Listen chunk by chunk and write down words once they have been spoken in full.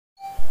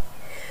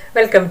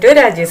Welcome to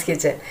Raji's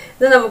Kitchen.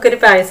 This is a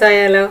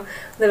payasam.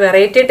 The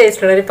variety taste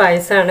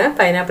payasam.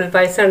 Pineapple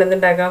payasam is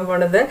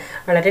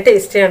very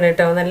tasty. It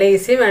is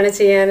easy to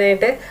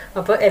try.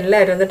 So,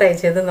 everyone try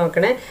it.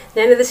 I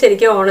am this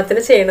is on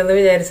the chain of the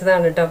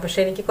Vijaris. But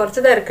she is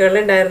a curl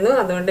and diarno.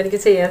 I don't take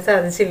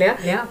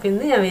a yeah,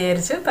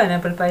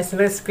 pineapple payasam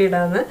recipe.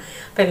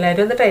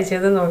 Pelarium try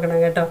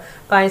it.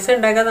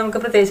 Payasam daga namka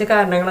pratesh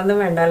karnagal the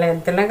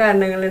mandala. Tella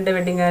karnagal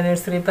wedding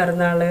anniversary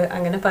parnal.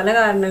 Angana pala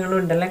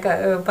karnagal undala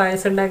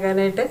payasam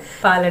daganate.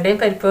 Paladin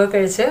pepper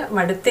കഴിച്ച്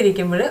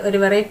മടുത്തിരിക്കുമ്പോൾ ഒരു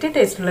variety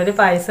taste ഉള്ള ഒരു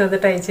പായസം അത്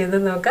try ചെയ്ത്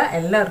നോക്കുക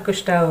എല്ലാവർക്കും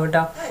ഇഷ്ടാവും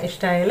ട്ടോ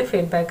ഇഷ്ടായാൽ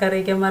ഫീഡ്ബാക്ക്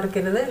അറിയിക്കാൻ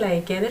മറക്കരുത്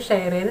ലൈക്ക് ചെയ്യാനും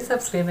ഷെയർ ചെയ്യാനും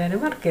സബ്സ്ക്രൈബ്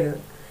ചെയ്യാനും മറക്കരുത്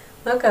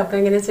നോക്കാം അപ്പോൾ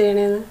എങ്ങനെ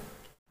ചെയ്യണമെന്ന്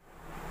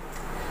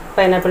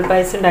പൈനാപ്പിൾ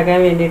പായസം ഉണ്ടാക്കാൻ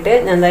വേണ്ടിയിട്ട്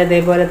ഞാൻ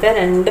ഇതേപോലത്തെ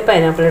രണ്ട്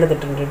പൈനാപ്പിൾ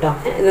എടുത്തിട്ടുണ്ട് ട്ടോ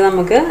ഇത്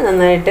നമുക്ക്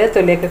നന്നായിട്ട്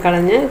തൊലിയൊക്കെ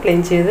കളഞ്ഞ്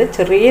ക്ലീൻ ചെയ്ത്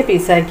ചെറിയ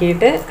പീസ്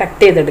ആക്കിയിട്ട്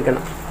കട്ട്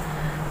ചെയ്തെടുക്കണം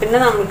പിന്നെ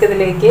നമുക്ക്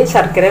ഇതിലേക്ക്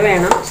ശർക്കര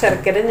വേണം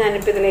ശർക്കര ഞാൻ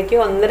ഇപ്പോൾ ഇതിലേക്ക്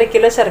 1.5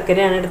 കിലോ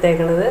ശർക്കരയാണ്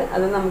എടുത്തേക്കുന്നത്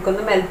അത്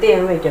നമുക്കൊന്ന് മെൽറ്റ്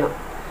ചെയ്യാൻ വെക്കണം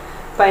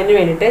അപ്പോൾ അതിന്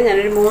വേണ്ടിയിട്ട് ഞാൻ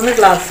ഒരു 3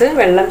 ഗ്ലാസ്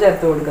വെള്ളം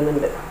ചേർത്ത്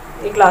കൊടുക്കുന്നുണ്ട്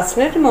ഈ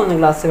ഗ്ലാസ്സിന് ഒരു 3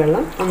 ഗ്ലാസ്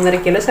വെള്ളം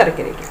 1.5 കിലോ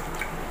ശർക്കരയ്ക്ക്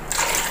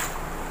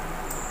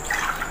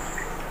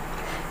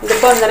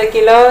ഇതിപ്പോൾ 1.5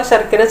 കിലോ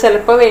ശർക്കര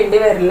ചിലപ്പോൾ വേണ്ടി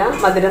വരില്ല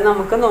മധുരം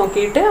നമുക്ക്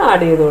നോക്കിയിട്ട്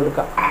ആഡ് ചെയ്ത്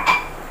കൊടുക്കാം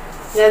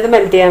ഞാൻ ഇത്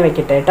മെൽറ്റ് ചെയ്യാൻ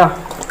വെക്കട്ടെ ട്ടോ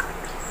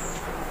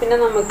പിന്നെ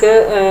നമുക്ക്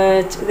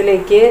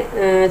ഇതിലേക്ക്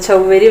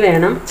ചവ്വരി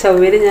വേണം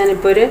ചവ്വരി ഞാൻ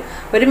ഇപ്പോൾ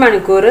ഒരു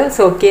മണിക്കൂർ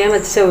സോക്ക് ചെയ്യാൻ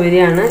വെച്ച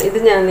ചവ്വരിയാണ് ഇത്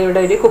ഞാൻ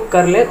ഇവിടെ ഒരു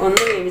കുക്കറിൽ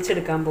ഒന്ന്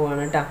വേവിച്ചെടുക്കാൻ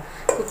പോവാണ് ട്ടോ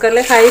കുക്കറിൽ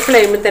ഹൈ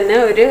ഫ്ലെയിമിൽ തന്നെ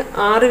ഒരു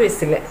 6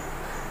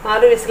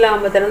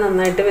 വിസിലാവുമ്പോൾ തന്നെ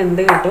നന്നായിട്ട്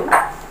വെന്ത് കിട്ടും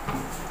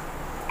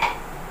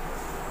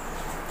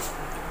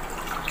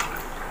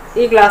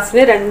ഈ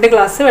ഗ്ലാസ്സിന് 2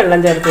 ഗ്ലാസ്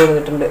വെള്ളം ചേർത്ത്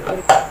കൊടുത്തിട്ടുണ്ട്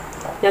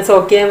ഞാൻ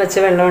സോക്ക് ചെയ്യാൻ വെച്ച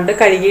വെള്ളമുണ്ട്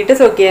കഴുകിയിട്ട്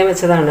സോക്ക് ചെയ്യാൻ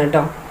വെച്ചതാണ്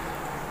ട്ടോ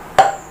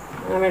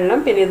വെള്ളം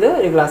പിന്നെ ഇത്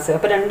ഒരു ഗ്ലാസ്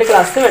അപ്പോൾ 2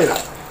 ഗ്ലാസ് വെള്ളം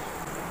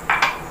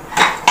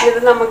ഇത്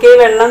നമുക്ക് ഈ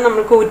വെള്ളം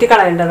നമുക്ക് ഊറ്റി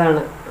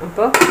കളയേണ്ടതാണ്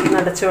അപ്പോൾ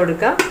അടച്ചു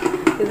കൊടുക്കാം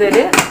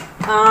ഇതൊരു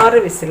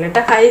 6 വിസിൽ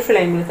ട്ടോ ഹൈ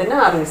ഫ്ലെയിമിൽ തന്നെ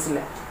 6 വിസിൽ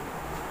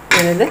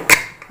ഞാനിത്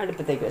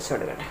അടുപ്പത്തേക്ക് വെച്ച്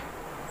കൊടുക്കട്ടെ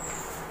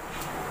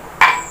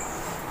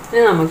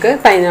ഇനി നമുക്ക്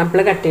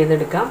പൈനാപ്പിൾ കട്ട്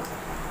ചെയ്തെടുക്കാം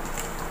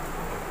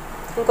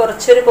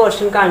കുറച്ചൊരു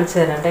പോർഷൻ കാണിച്ചു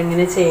തരാം ട്ടോ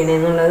എങ്ങനെ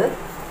ചെയ്യണമെന്നുള്ളത്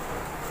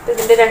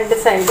ഇതിൻ്റെ 2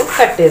 സൈഡും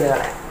കട്ട് ചെയ്ത്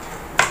കളയാം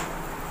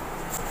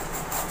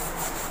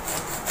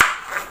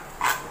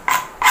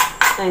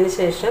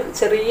അതിനുശേഷം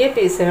ചെറിയ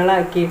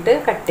പീസുകളാക്കിയിട്ട്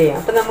കട്ട് ചെയ്യാം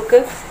അപ്പോൾ നമുക്ക്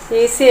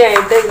ഈസി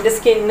ആയിട്ട് ഇതിൻ്റെ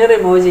സ്കിന്ന്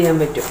റിമൂവ് ചെയ്യാൻ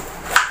പറ്റും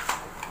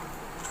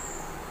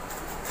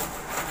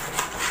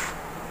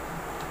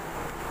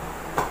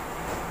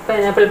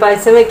പൈനാപ്പിൾ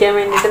പായസം വെക്കാൻ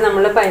വേണ്ടിയിട്ട്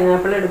നമ്മൾ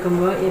പൈനാപ്പിൾ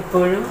എടുക്കുമ്പോൾ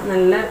എപ്പോഴും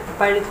നല്ല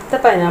പഴുത്ത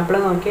പൈനാപ്പിൾ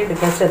നോക്കി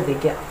എടുക്കാൻ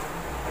ശ്രദ്ധിക്കുക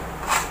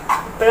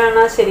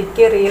അപ്പോഴാണ് ആ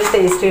ശരിക്കും റിയൽ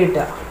ടേസ്റ്റ്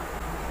കിട്ടുക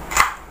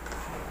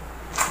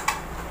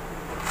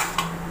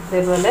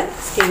അതേപോലെ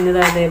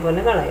സ്കിന്ന്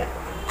അതേപോലെ കളയാം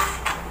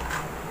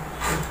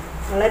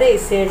വളരെ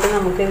ഈസി ആയിട്ട്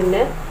നമുക്ക്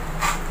ഇതിൻ്റെ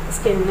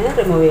സ്കിന്ന്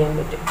റിമൂവ് ചെയ്യാൻ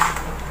പറ്റും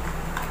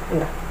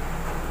ഉണ്ടോ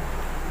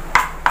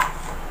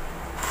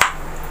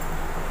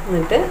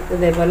എന്നിട്ട്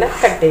ഇതേപോലെ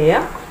കട്ട്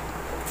ചെയ്യാം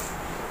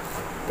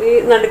ഈ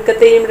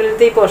നടുക്കത്തെ ഈ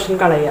മിഡിലത്തെ ഈ പോർഷൻ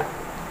കളയുക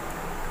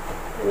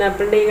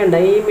പൈനാപ്പിളിൻ്റെ ഈ കണ്ട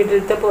ഈ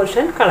മിഡിലത്തെ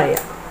പോർഷൻ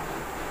കളയുക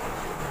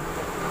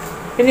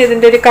പിന്നെ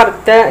ഇതിൻ്റെ ഒരു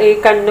കറുത്ത ഈ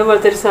കണ്ണ്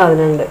പോലത്തെ ഒരു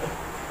സാധനമുണ്ട്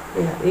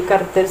ഈ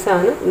കറുത്തൊരു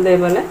സാധനം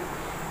ഇതേപോലെ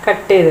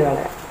കട്ട് ചെയ്ത്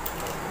കളയാം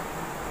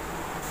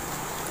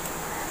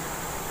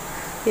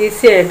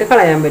ഈസി ആയിട്ട്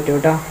കളയാൻ പറ്റും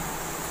കേട്ടോ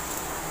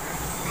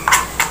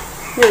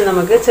ഇനി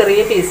നമുക്ക്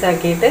ചെറിയ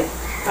പീസാക്കിയിട്ട്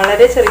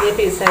വളരെ ചെറിയ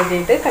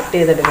പീസാക്കിയിട്ട് കട്ട്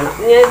ചെയ്തെടുക്കണം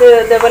ഞാൻ ഇത്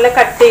ഇതേപോലെ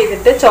കട്ട്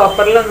ചെയ്തിട്ട്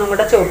ചോപ്പറിലൊന്നും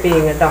കൂടെ ചോപ്പ്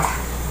ചെയ്യും കേട്ടോ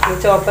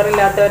ചോപ്പർ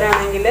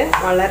ഇല്ലാത്തവരാണെങ്കിൽ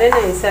വളരെ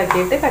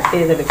നൈസാക്കിയിട്ട് കട്ട്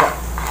ചെയ്തെടുക്കാം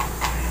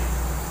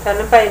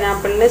കാരണം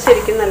പൈനാപ്പിളിന്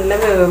ശരിക്കും നല്ല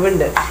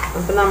വേവുണ്ട്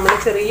അപ്പോൾ നമ്മൾ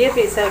ചെറിയ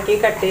പീസാക്കി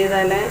കട്ട്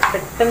ചെയ്താലേ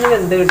പെട്ടെന്ന്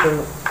വെന്ത്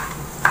കിട്ടുള്ളൂ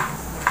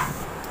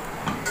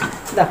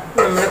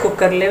നമ്മൾ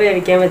കുക്കറിൽ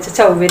വേവിക്കാൻ വെച്ച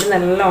ചവ്വരി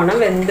നല്ലോണം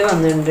വെന്ത്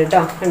വന്നിട്ടുണ്ട്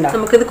കേട്ടോ കണ്ടോ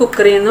നമുക്കിത്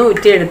കുക്കറിൽ നിന്ന്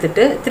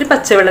ഊറ്റിയെടുത്തിട്ട് ഇത്തിരി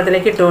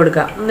പച്ചവെള്ളത്തിലേക്ക് ഇട്ട്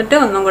കൊടുക്കാം എന്നിട്ട്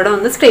ഒന്നും കൂടെ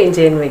ഒന്ന് സ്ട്രെയിൻ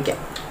ചെയ്യാൻ വയ്ക്കാം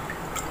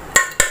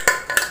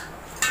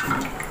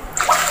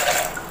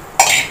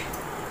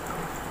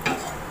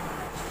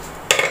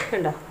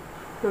കണ്ടോ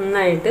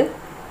നന്നായിട്ട്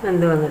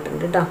വെന്ത്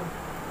വന്നിട്ടുണ്ട് കേട്ടോ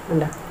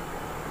കണ്ടോ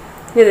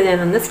ഇത്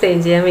ഞാനൊന്ന് സ്ട്രെയിൻ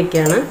ചെയ്യാൻ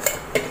വയ്ക്കുകയാണ്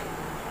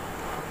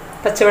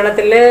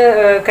പച്ചവെള്ളത്തിൽ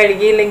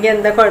കഴുകിയില്ലെങ്കിൽ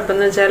എന്താ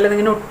കുഴപ്പമെന്ന് വെച്ചാൽ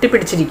ഇതിങ്ങനെ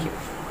ഒട്ടിപ്പിടിച്ചിരിക്കും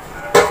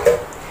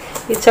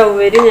ഈ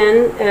ചവ്വരി ഞാൻ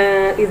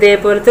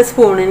ഇതേപോലത്തെ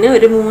സ്പൂണിന്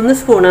ഒരു 3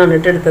 സ്പൂണാണ്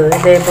എടുത്തത്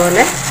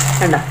ഇതേപോലെ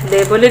കണ്ട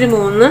ഇതേപോലെ ഒരു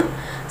 3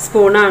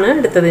 സ്പൂണാണ്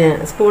എടുത്തത് ഞാൻ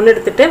സ്പൂൺ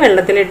എടുത്തിട്ട്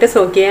വെള്ളത്തിലിട്ട്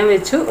സോക്ക് ചെയ്യാൻ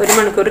വെച്ചു 1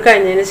 മണിക്കൂർ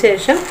കഴിഞ്ഞതിന്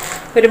ശേഷം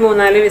ഒരു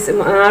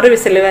 6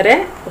 വിസിൽ വരെ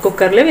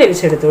കുക്കറിൽ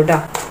വേവിച്ചെടുത്തു കേട്ടോ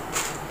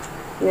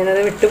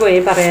ഞാനത് വിട്ടുപോയി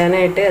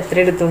പറയാനായിട്ട് എത്ര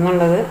എടുത്തു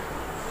എന്നുള്ളത്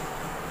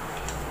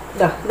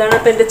ഇതാണ്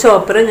അപ്പോൾ എൻ്റെ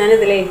ചോപ്പർ ഞാൻ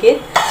ഇതിലേക്ക്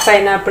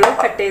പൈനാപ്പിൾ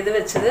കട്ട് ചെയ്ത്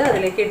വെച്ചത്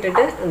അതിലേക്ക്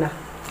ഇട്ടിട്ട് ഉണ്ടോ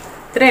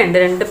ഇത്രയുണ്ട്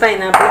 2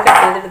 പൈനാപ്പിൾ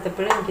കട്ട്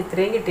ചെയ്തെടുത്തപ്പോൾ എനിക്ക്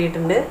ഇത്രയും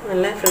കിട്ടിയിട്ടുണ്ട്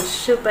നല്ല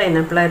ഫ്രഷ്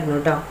പൈനാപ്പിളായിരുന്നു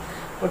കേട്ടോ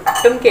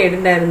ഒട്ടും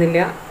കേടുണ്ടായിരുന്നില്ല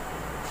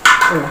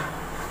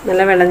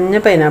നല്ല വിളഞ്ഞ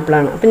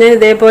പൈനാപ്പിളാണ് അപ്പോൾ ഞാൻ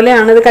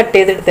ഇതേപോലെയാണ് ഇത് കട്ട്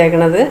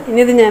ചെയ്തെടുത്തേക്കണത്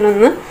ഇനി ഇത്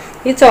ഞാനൊന്ന്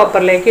ഈ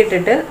ചോപ്പറിലേക്ക്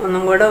ഇട്ടിട്ട്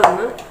ഒന്നും കൂടെ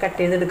ഒന്ന് കട്ട്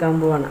ചെയ്തെടുക്കാൻ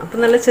പോവാണ്. അപ്പോൾ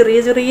നല്ല ചെറിയ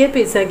ചെറിയ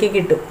പീസാക്കി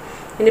കിട്ടും.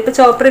 ഇനിയിപ്പോൾ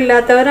ചോപ്പർ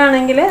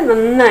ഇല്ലാത്തവരാണെങ്കിൽ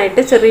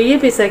നന്നായിട്ട് ചെറിയ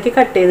പീസാക്കി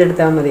കട്ട്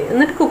ചെയ്തെടുത്താൽ മതി.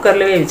 എന്നിട്ട്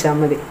കുക്കറിൽ വേവിച്ചാൽ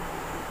മതി.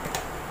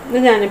 ഇത്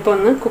ഞാനിപ്പോൾ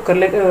ഒന്ന്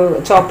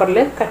ചോപ്പറിൽ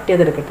കട്ട്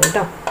ചെയ്തെടുക്കട്ടെ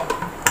കേട്ടോ.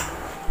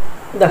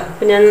 ഇതാ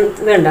അപ്പം ഞാൻ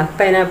ഇത് കണ്ടോ,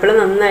 പൈനാപ്പിൾ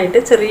നന്നായിട്ട്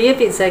ചെറിയ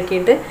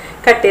പീസാക്കിയിട്ട്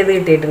കട്ട് ചെയ്ത്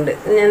കിട്ടിയിട്ടുണ്ട്.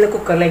 ഞാൻ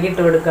കുക്കറിലേക്ക്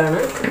ഇട്ട് കൊടുക്കുകയാണ്.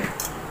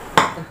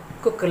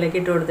 കുക്കറിലേക്ക്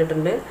ഇട്ട്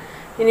കൊടുത്തിട്ടുണ്ട്.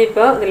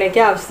 ഇനിയിപ്പോൾ ഇതിലേക്ക്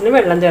ആവശ്യത്തിന്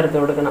വെള്ളം ചേർത്ത്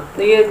കൊടുക്കണം.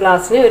 ഈ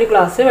ഗ്ലാസ്സിന് 1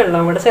 ഗ്ലാസ്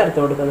വെള്ളം കൂടെ ചേർത്ത്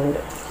കൊടുക്കുന്നുണ്ട്.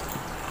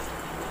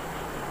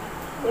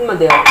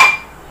 മതിയാവും.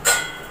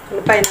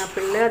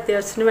 പൈനാപ്പിളിൽ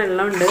അത്യാവശ്യത്തിന്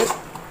വെള്ളമുണ്ട്.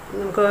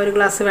 നമുക്ക് 1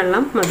 ഗ്ലാസ്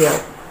വെള്ളം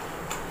മതിയാവും.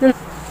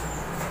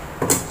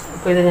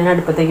 അപ്പോൾ ഇത് ഞാൻ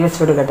അടുപ്പത്തേക്ക് വെച്ച്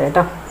കൊടുക്കട്ടെ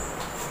കേട്ടോ.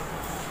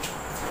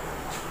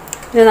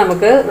 ഇത്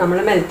നമ്മൾ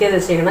മെൽറ്റ് ചെയ്ത്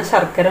വെച്ചിരിക്കണം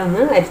ശർക്കര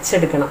ഒന്ന്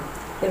അരിച്ചെടുക്കണം.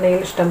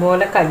 എന്തെങ്കിലും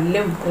ഇഷ്ടംപോലെ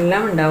കല്ലും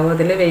എല്ലാം ഉണ്ടാവും,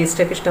 അതിൽ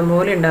വേസ്റ്റൊക്കെ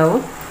ഇഷ്ടംപോലെ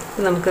ഉണ്ടാവും.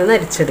 നമുക്കൊന്ന്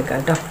അരിച്ചെടുക്കാം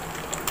കേട്ടോ.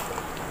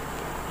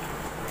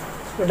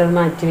 ഇവിടെ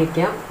മാറ്റി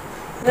വയ്ക്കാം.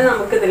 ഇത്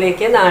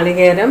നമുക്കിതിലേക്ക്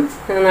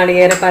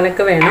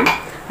നാളികേരപ്പാലൊക്കെ വേണം.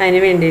 അതിന്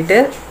വേണ്ടിയിട്ട്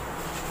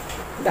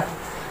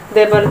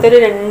ഇതേപോലത്തെ ഒരു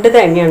 2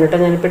 തേങ്ങയാണ് കേട്ടോ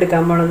ഞാനിപ്പോൾ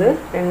എടുക്കാൻ പോണത്.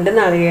 2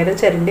 നാളികേരം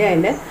ചിരണ്ടി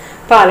അതിൻ്റെ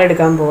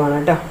പാലെടുക്കാൻ പോവാണ്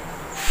കേട്ടോ.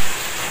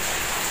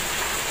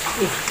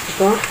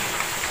 ഇപ്പോൾ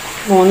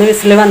 3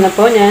 വിസിൽ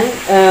വന്നപ്പോൾ ഞാൻ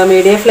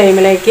മീഡിയം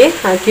ഫ്ലെയിമിലേക്ക്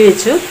ആക്കി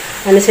വെച്ചു.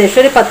 അതിനുശേഷം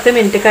ഒരു 10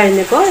 മിനിറ്റ്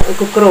കഴിഞ്ഞപ്പോൾ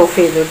കുക്കർ ഓഫ്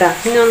ചെയ്തു കേട്ടോ.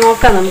 ഇനി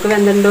നോക്കാം നമുക്ക്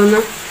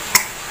വെന്തുണ്ടോയെന്ന്.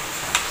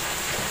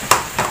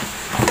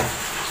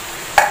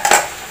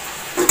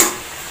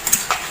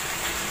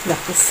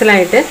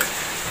 വിസിലായിട്ട്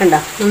കണ്ടോ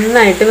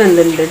നന്നായിട്ട്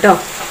വെന്തിട്ടുണ്ട് കേട്ടോ.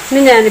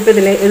 ഇനി ഞാനിപ്പോൾ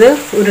ഇത്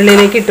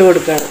ഉരുളിയിലേക്ക് ഇട്ട്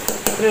കൊടുക്കുകയാണ്.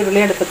 ഒരു ഉരുളി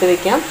അടുപ്പത്ത്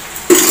വയ്ക്കാം.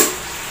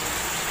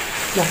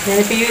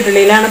 ഞാനിപ്പോൾ ഈ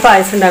ഉരുളിയിലാണ്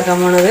പായസം ഉണ്ടാക്കാൻ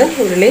പോണത്.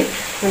 ഉരുളി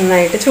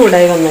നന്നായിട്ട്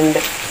ചൂടായി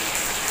വന്നിട്ടുണ്ട്.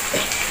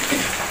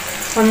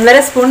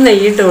 1.5 സ്പൂൺ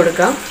നെയ്യ് ഇട്ട്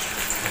കൊടുക്കാം.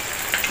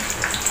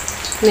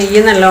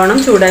 നെയ്യ് നല്ലോണം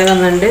ചൂടായി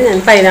വന്നിട്ടുണ്ട്.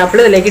 ഞാൻ പൈനാപ്പിൾ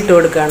ഇതിലേക്ക് ഇട്ട്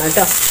കൊടുക്കുകയാണ്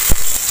കേട്ടോ.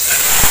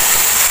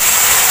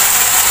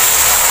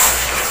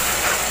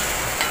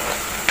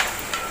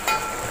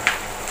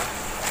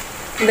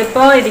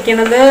 ഇതിപ്പോൾ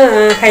ഇരിക്കുന്നത്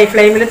ഹൈ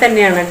ഫ്ലെയിമിൽ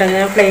തന്നെയാണ് കേട്ടോ.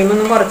 ഞാൻ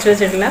ഫ്ലെയിമൊന്നും കുറച്ച്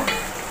വെച്ചിട്ടില്ല.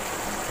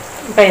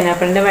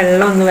 പൈനാപ്പിളിൻ്റെ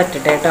വെള്ളം ഒന്ന്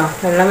വറ്റട്ടെ കേട്ടോ.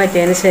 വെള്ളം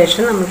വറ്റിയതിന്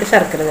ശേഷം നമുക്ക്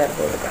ശർക്കര ചേർത്ത്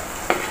കൊടുക്കാം.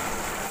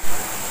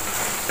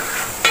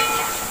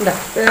 ഇതാ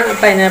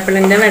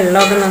പൈനാപ്പിളിൻ്റെ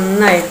വെള്ളമൊക്കെ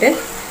നന്നായിട്ട്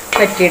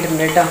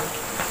വറ്റിയിട്ടുണ്ട് കേട്ടോ.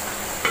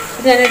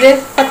 ഞാനൊരു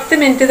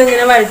 10 മിനിറ്റ്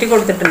ഇതിങ്ങനെ വഴറ്റി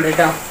കൊടുത്തിട്ടുണ്ട്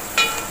കേട്ടോ.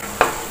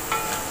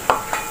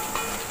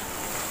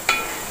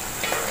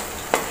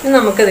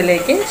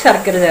 നമുക്കിതിലേക്ക്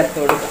ശർക്കര ചേർത്ത്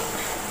കൊടുക്കാം.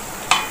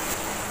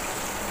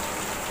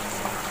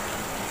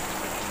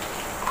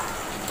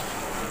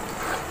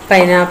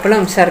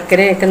 പൈനാപ്പിളും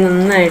ശർക്കരയൊക്കെ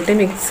നന്നായിട്ട്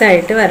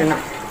മിക്സായിട്ട് വരണം.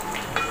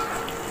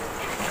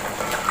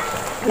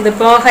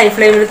 ഇതിപ്പോൾ ഹൈ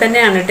ഫ്ലെയിമിൽ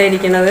തന്നെയാണ് കേട്ടോ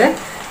ഇരിക്കുന്നത്.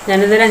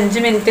 ഞാനിതൊരു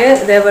 5 മിനിറ്റ്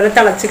ഇതേപോലെ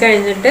തിളച്ച്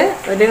കഴിഞ്ഞിട്ട്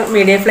ഒരു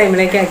മീഡിയം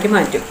ഫ്ലെയിമിലേക്ക് ആക്കി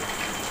മാറ്റും.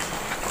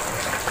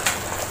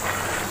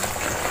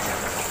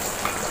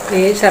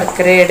 ഈ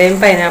ശർക്കരയുടെയും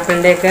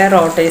പൈനാപ്പിളിൻ്റെയൊക്കെ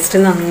റോ ടേസ്റ്റ്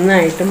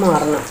നന്നായിട്ട്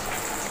മാറണം.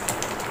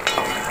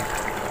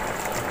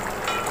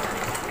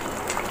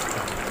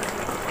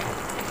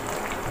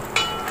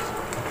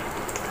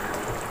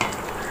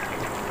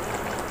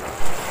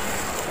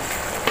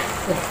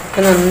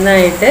 ഇപ്പം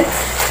നന്നായിട്ട്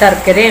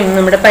ശർക്കരയും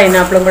നമ്മുടെ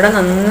പൈനാപ്പിളും കൂടെ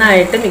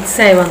നന്നായിട്ട്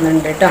മിക്സായി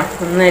വന്നിട്ടുണ്ട് കേട്ടോ.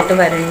 നന്നായിട്ട്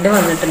വരണ്ട്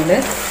വന്നിട്ടുണ്ട്.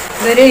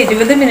 ഇതൊരു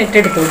 20 മിനിറ്റ്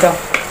എടുത്തു കേട്ടോ.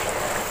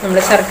 നമ്മൾ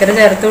ശർക്കര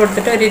ചേർത്ത്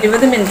കൊടുത്തിട്ട് ഒരു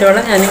 20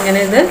 മിനിറ്റോളം ഞാനിങ്ങനെ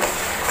ഇത്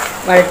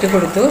വഴറ്റി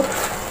കൊടുത്തു.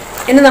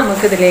 ഇനി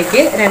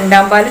നമുക്കിതിലേക്ക്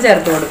 2ാം പാൽ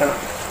ചേർത്ത് കൊടുക്കണം.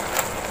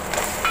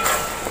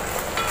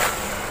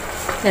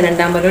 ഞാൻ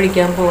 2ാം പാൽ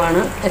ഒഴിക്കാൻ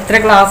പോവാണ്. എത്ര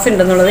ഗ്ലാസ്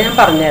ഉണ്ടെന്നുള്ളത് ഞാൻ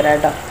പറഞ്ഞുതരാം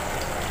കേട്ടോ.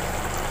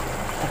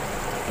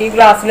 ഈ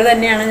ഗ്ലാസ്സിൽ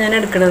തന്നെയാണ് ഞാൻ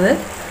എടുക്കുന്നത്.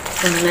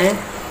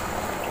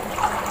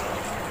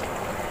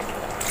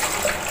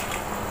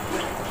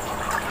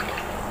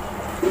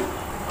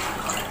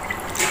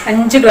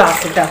 5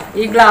 ഗ്ലാസ് കേട്ടോ.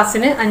 ഈ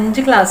ഗ്ലാസ്സിന്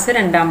 5 ഗ്ലാസ്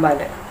 2ാം പാൽ.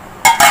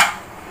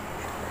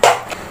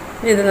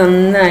 ഇത്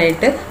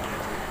നന്നായിട്ട്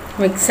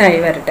മിക്സായി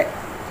വരട്ടെ.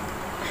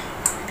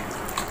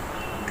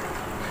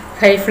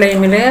 ഹൈ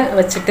ഫ്ലെയിമിൽ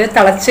വെച്ചിട്ട്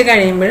തിളച്ച്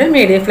കഴിയുമ്പോൾ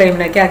മീഡിയം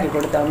ഫ്ലെയിമിലേക്ക് ആക്കി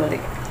കൊടുത്താൽ മതി.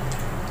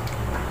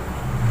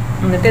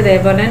 എന്നിട്ട്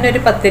ഇതേപോലെ തന്നെ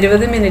ഒരു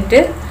 10-20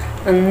 മിനിറ്റ്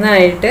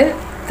നന്നായിട്ട്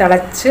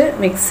തിളച്ച്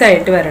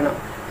മിക്സായിട്ട് വരണം.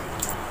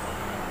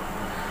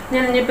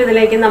 ഞാനിപ്പോൾ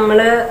ഇതിലേക്ക് നമ്മൾ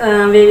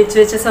വേവിച്ച്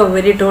വെച്ച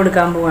സൗകര്യം ഇട്ട്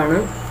കൊടുക്കാൻ പോവാണ്.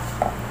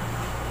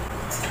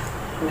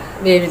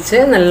 വേവിച്ച്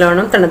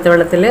നല്ലോണം തണുത്ത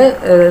വെള്ളത്തിൽ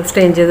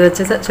സ്ട്രെയിൻ ചെയ്ത്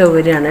വെച്ച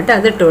ചൗവരിയാണ് കേട്ടോ.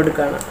 അതിട്ട്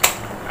കൊടുക്കുകയാണ്.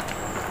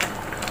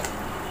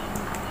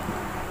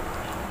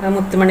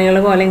 മുത്തുമണികൾ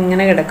പോലെ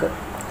ഇങ്ങനെ കിടക്കും.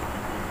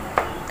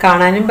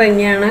 കാണാനും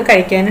ഭംഗിയാണ്,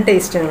 കഴിക്കാനും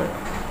ടേസ്റ്റാണ്.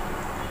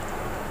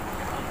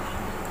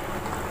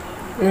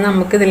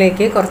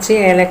 നമുക്കിതിലേക്ക് കുറച്ച്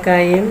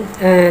ഏലക്കായും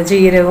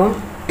ജീരകവും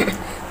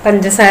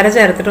പഞ്ചസാര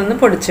ചേർത്തിട്ടൊന്ന്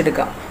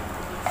പൊടിച്ചെടുക്കാം.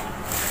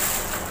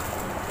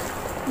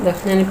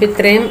 ഞാനിപ്പോൾ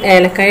ഇത്രയും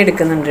ഏലക്കായ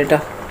എടുക്കുന്നുണ്ട് കേട്ടോ.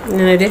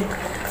 ഞാനൊരു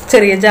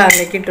ചെറിയ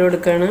ജാറിലേക്ക് ഇട്ട്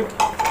കൊടുക്കുകയാണ്.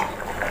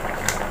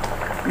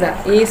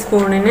 ഈ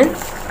സ്പൂണിന്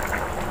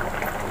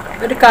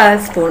ഒരു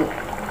 1/4 സ്പൂൺ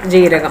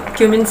ജീരകം,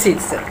 ക്യുമിൻ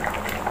സീഡ്സ്,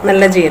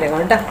 നല്ല ജീരകം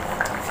കേട്ടോ.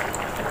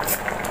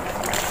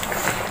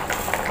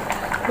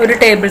 1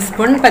 ടേബിൾ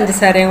സ്പൂൺ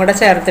പഞ്ചസാരയും കൂടെ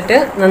ചേർത്തിട്ട്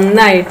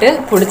നന്നായിട്ട്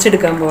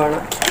പൊടിച്ചെടുക്കാൻ പോവാണ്.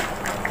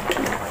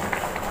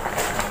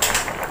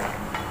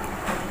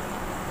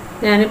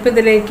 ഞാനിപ്പോൾ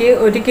ഇതിലേക്ക്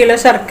 1 കിലോ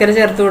ശർക്കര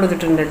ചേർത്ത്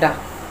കൊടുത്തിട്ടുണ്ട് കേട്ടോ.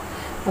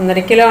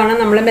 1.5 കിലോ ആണ്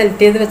നമ്മൾ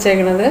മെൽറ്റ് ചെയ്ത്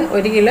വെച്ചേക്കുന്നത്.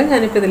 1 കിലോ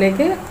ഞാനിപ്പോൾ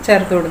ഇതിലേക്ക്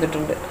ചേർത്ത്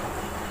കൊടുത്തിട്ടുണ്ട്.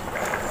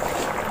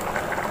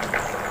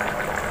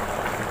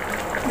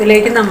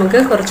 ഇതിലേക്ക് നമുക്ക്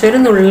കുറച്ചൊരു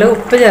നുള്ള്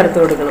ഉപ്പ് ചേർത്ത്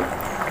കൊടുക്കണം.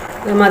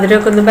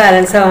 മധുരമൊക്കെ ഒന്ന്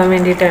ബാലൻസ് ആവാൻ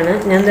വേണ്ടിയിട്ടാണ്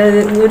ഞാൻ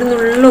ഒരു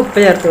നുള്ള് ഉപ്പ്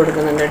ചേർത്ത്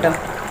കൊടുക്കുന്നുണ്ട് കേട്ടോ.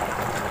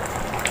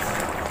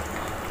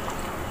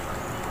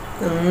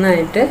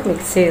 നന്നായിട്ട്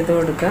മിക്സ് ചെയ്ത്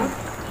കൊടുക്കുക.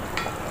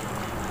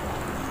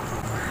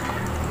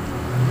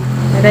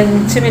 ഒരു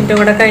 5 മിനിറ്റ്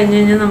കൂടെ കഴിഞ്ഞ്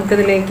കഴിഞ്ഞാൽ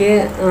നമുക്കിതിലേക്ക്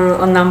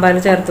 1-ാം പാൽ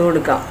ചേർത്ത്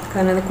കൊടുക്കാം.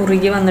 കാരണം അത്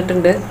കുറുകി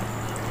വന്നിട്ടുണ്ട്.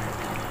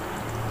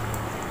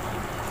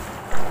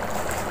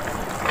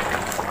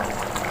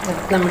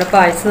 നമ്മുടെ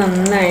പായസം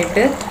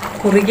നന്നായിട്ട്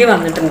കുറുകി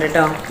വന്നിട്ടുണ്ട്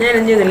കേട്ടോ.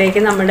 ഞാനിനി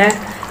ഇതിലേക്ക് നമ്മുടെ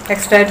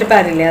എക്സ്ട്രാക്റ്റ്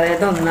പാലില്ലേ,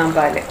 അതായത് 1-ാം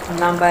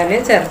പാൽ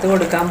ചേർത്ത്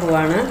കൊടുക്കാൻ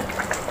പോവാണ്.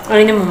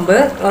 അതിന് മുമ്പ്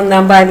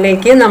 1-ാം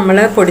പാലിലേക്ക് നമ്മൾ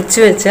പൊടിച്ചു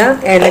വെച്ച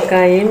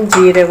ഏലക്കായും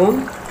ജീരകവും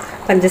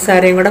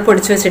പഞ്ചസാരയും കൂടെ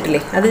പൊടിച്ചു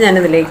വെച്ചിട്ടില്ലേ, അത്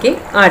ഞാനിതിലേക്ക്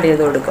ആഡ്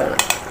ചെയ്ത് കൊടുക്കുകയാണ്.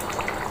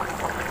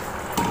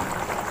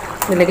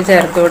 ഇതിലേക്ക്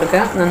ചേർത്ത്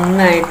കൊടുക്കുക.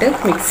 നന്നായിട്ട്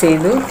മിക്സ്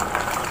ചെയ്തു.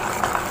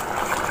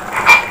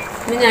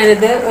 ഇനി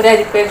ഞാനിത് ഒരു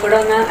അരിപ്പയിൽ കൂടെ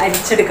ഒന്ന്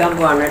അരിച്ചെടുക്കാൻ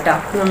പോവാണ് കേട്ടോ.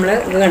 നമ്മൾ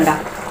ഇത് കണ്ട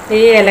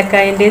ഈ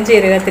ഏലക്കായൻ്റെയും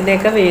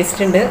ജീരകത്തിൻ്റെയൊക്കെ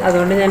വേസ്റ്റ് ഉണ്ട്.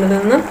 അതുകൊണ്ട്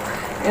ഞാനിതൊന്ന്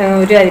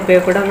ഒരു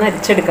അരിപ്പയിൽ കൂടെ ഒന്ന്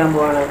അരിച്ചെടുക്കാൻ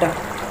പോവാണ് കേട്ടോ.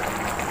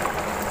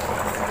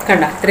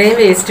 കണ്ട ഇത്രയും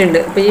വേസ്റ്റ് ഉണ്ട്.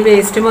 അപ്പോൾ ഈ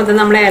വേസ്റ്റ് മൊത്തം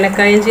നമ്മൾ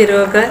ഏലക്കായും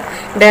ജീരകമൊക്കെ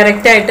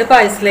ഡയറക്റ്റായിട്ട്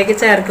പായസത്തിലേക്ക്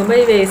ചേർക്കുമ്പോൾ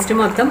ഈ വേസ്റ്റ്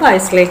മൊത്തം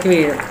പായസത്തിലേക്ക്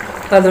വീഴും.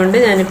 അപ്പോൾ അതുകൊണ്ട്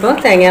ഞാനിപ്പോൾ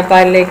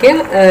തേങ്ങാപ്പാലിലേക്ക്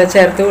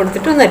ചേർത്ത്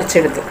കൊടുത്തിട്ട് ഒന്ന്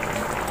അരിച്ചെടുത്തു.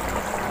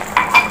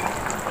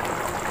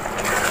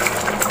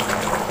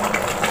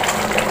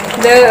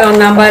 ഇത്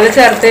 1-ാം പാൽ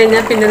ചേർത്ത്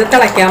കഴിഞ്ഞാൽ പിന്നെ ഇത്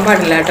തിളയ്ക്കാൻ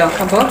പാടില്ല കേട്ടോ.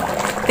 അപ്പോൾ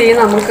തീ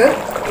നമുക്ക്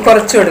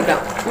കുറച്ച് കൊടുക്കാം.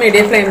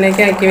 മീഡിയം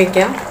ഫ്ലെയിമിലേക്ക് ആക്കി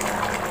വയ്ക്കാം.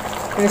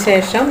 അതിന്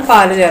ശേഷം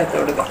പാൽ ചേർത്ത്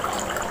കൊടുക്കാം.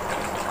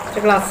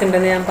 ഒരു ഗ്ലാസ്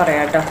ഉണ്ടെന്ന് ഞാൻ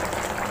പറയാം കേട്ടോ.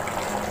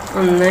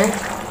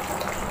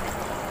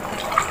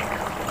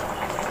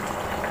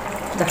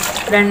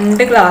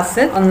 2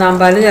 ഗ്ലാസ് 1-ാം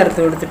പാൽ ചേർത്ത്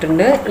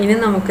കൊടുത്തിട്ടുണ്ട്. ഇനി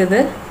നമുക്കിത്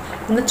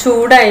ഒന്ന്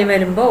ചൂടായി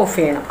വരുമ്പോൾ ഓഫ്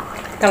ചെയ്യണം.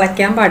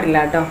 തിളയ്ക്കാൻ പാടില്ല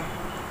കേട്ടോ.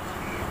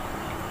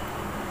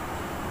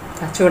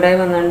 ചൂടായി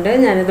വന്നുകൊണ്ട്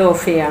ഞാനിത്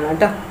ഓഫ് ചെയ്യാണ്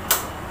കേട്ടോ.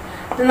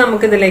 ഇനി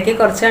നമുക്കിതിലേക്ക്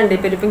കുറച്ച്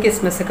അണ്ടിപ്പരിപ്പും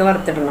കിസ്മിസൊക്കെ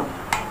വറുത്തിടണം.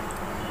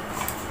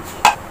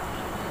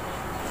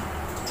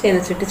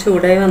 ചീനച്ചട്ടി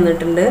ചൂടായി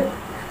വന്നിട്ടുണ്ട്.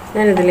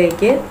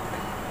 ഞാനിതിലേക്ക്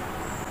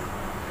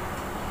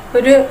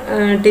ഒരു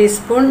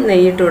ടീസ്പൂൺ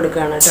നെയ്യിട്ട്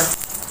കൊടുക്കുകയാണ് കേട്ടോ.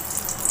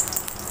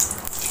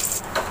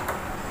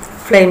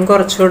 ഫ്ലെയിം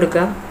കുറച്ച്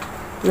കൊടുക്കുക.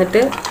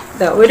 എന്നിട്ട്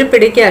ഒരു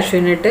പിടി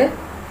കാഷ്യൂനട്ട്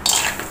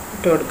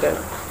ഇട്ട്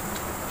കൊടുക്കുകയാണ്.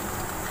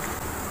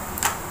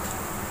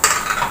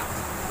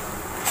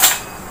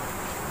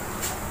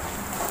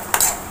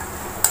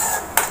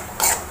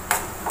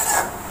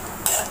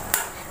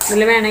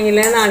 ഇതിൽ വേണമെങ്കിൽ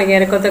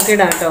നാളികേരക്കൊത്തൊക്കെ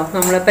ഇടാം കേട്ടോ.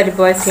 നമ്മൾ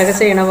പരിപ്പ് പായസത്തിലൊക്കെ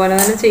ചെയ്യണ പോലെ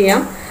തന്നെ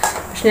ചെയ്യാം.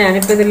 പക്ഷെ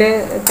ഞാനിപ്പോൾ ഇതിൽ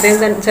ഇത്രയും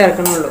തന്നെ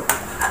ചേർക്കണുള്ളൂ.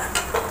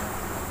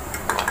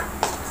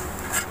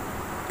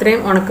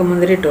 ഇത്രയും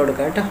ഉണക്കമുന്തിരി ഇട്ട്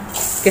കൊടുക്കാം കേട്ടോ.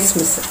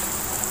 കിസ്മിസ്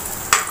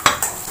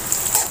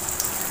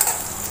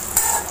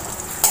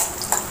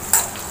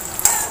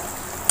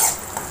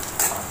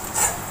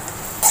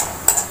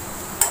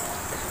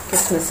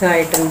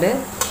ആയിട്ടുണ്ട്.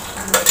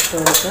 ഇട്ട്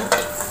കൊടുക്കാം.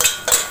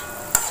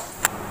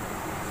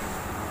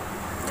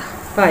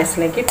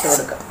 പായസത്തിലേക്ക് ഇട്ട്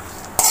കൊടുക്കാം.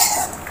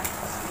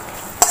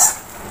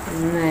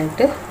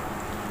 നന്നായിട്ട്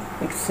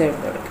മിക്സ് ചെയ്ത്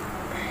കൊടുക്കാം.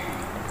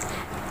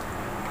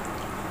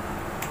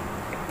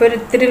 ഇപ്പോൾ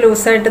ഒരിത്തിരി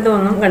ലൂസായിട്ട്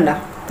തോന്നും. കണ്ട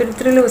ഇപ്പോൾ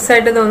ഒരിത്തിരി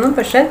ലൂസായിട്ട് തോന്നും.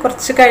 പക്ഷേ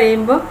കുറച്ച്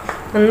കഴിയുമ്പോൾ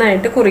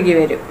നന്നായിട്ട് കുറുകി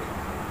വരും.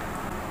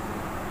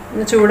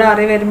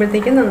 ചൂടാറി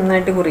വരുമ്പോഴത്തേക്കും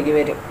നന്നായിട്ട് കുറുകി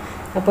വരും.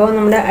 അപ്പോൾ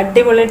നമ്മുടെ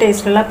അടിപൊളി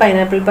ടേസ്റ്റുള്ള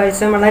പൈനാപ്പിൾ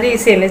പായസം വളരെ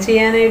ഈസിയല്ലേ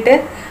ചെയ്യാനായിട്ട്.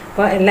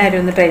 അപ്പോൾ എല്ലാവരും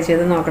ഒന്ന് ട്രൈ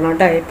ചെയ്ത് നോക്കണം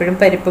കേട്ടോ. എപ്പോഴും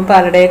പരിപ്പും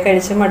പാലടയൊക്കെ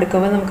കഴിച്ച്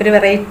മടുക്കുമ്പോൾ നമുക്കൊരു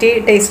വെറൈറ്റി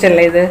ടേസ്റ്റ്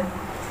അല്ലേ ഇത്.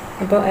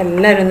 അപ്പോൾ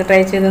എല്ലാവരും ഒന്ന്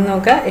ട്രൈ ചെയ്ത്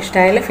നോക്കുക.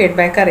 ഇഷ്ടമായാലും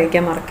ഫീഡ്ബാക്ക്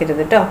അറിയിക്കാൻ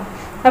മറക്കരുത് കേട്ടോ.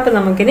 അപ്പോൾ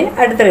നമുക്കിനി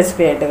അടുത്ത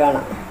റെസിപ്പി ആയിട്ട്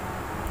കാണാം.